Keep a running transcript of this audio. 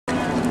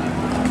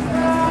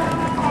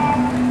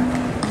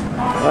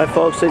Hi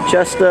folks, in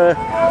Chester.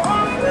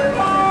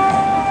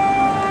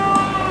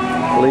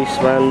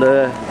 Policeman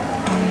there.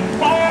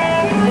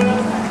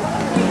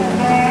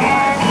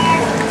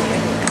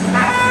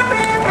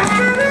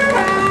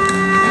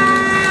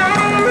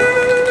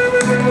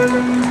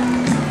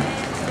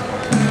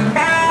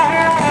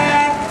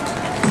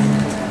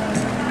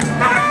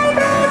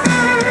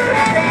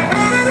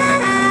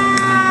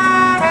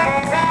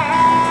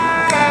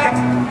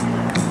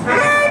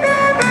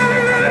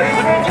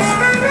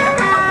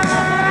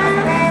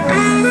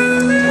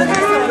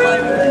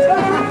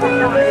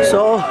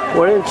 So,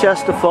 we're in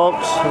Chester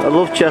folks. I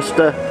love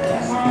Chester.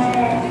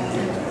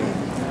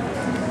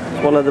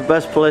 It's one of the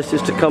best places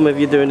to come if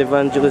you're doing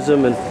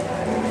evangelism, and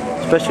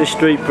especially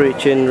street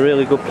preaching,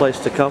 really good place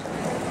to come.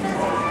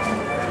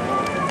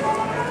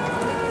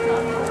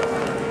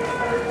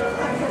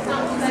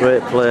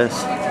 Great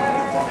place.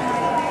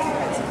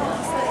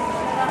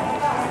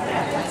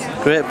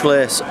 Great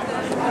place.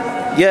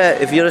 Yeah,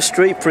 if you're a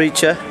street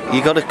preacher,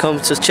 you got to come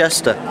to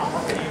Chester.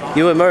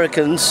 You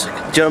Americans,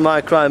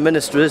 Jeremiah Cry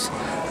Ministries,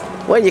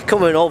 when you're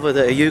coming over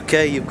to the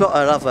UK, you've got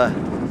to have a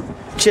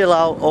chill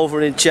out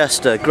over in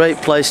Chester. Great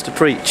place to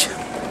preach.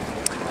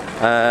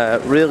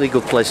 Really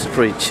good place to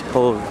preach.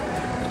 Oh,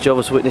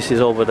 Jehovah's Witnesses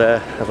over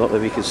there. I don't know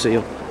if you can see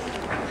them.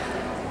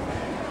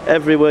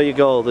 Everywhere you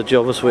go, the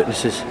Jehovah's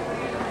Witnesses.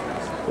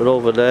 We're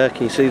over there.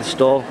 Can you see the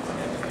stall?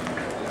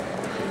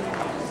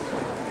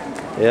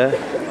 Yeah.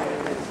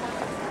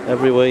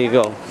 Everywhere you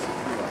go.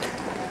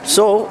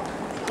 So,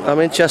 I'm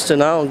in Chester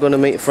now. I'm going to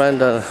meet a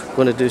friend and I'm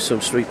going to do some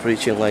street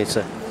preaching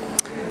later.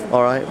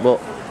 Alright, but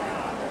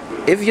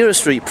if you're a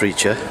street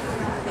preacher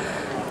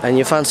and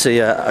you fancy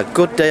a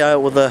good day out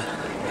with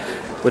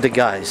the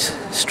guys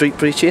street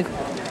preaching,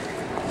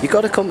 you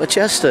got to come to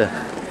Chester.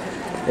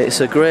 It's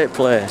a great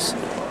place.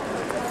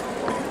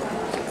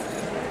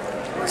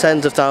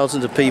 Tens of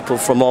thousands of people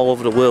from all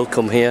over the world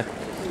come here.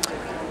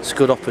 It's a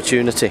good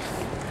opportunity.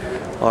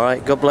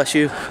 Alright, God bless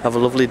you. Have a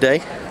lovely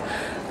day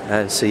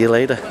and see you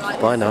later.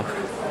 Bye now.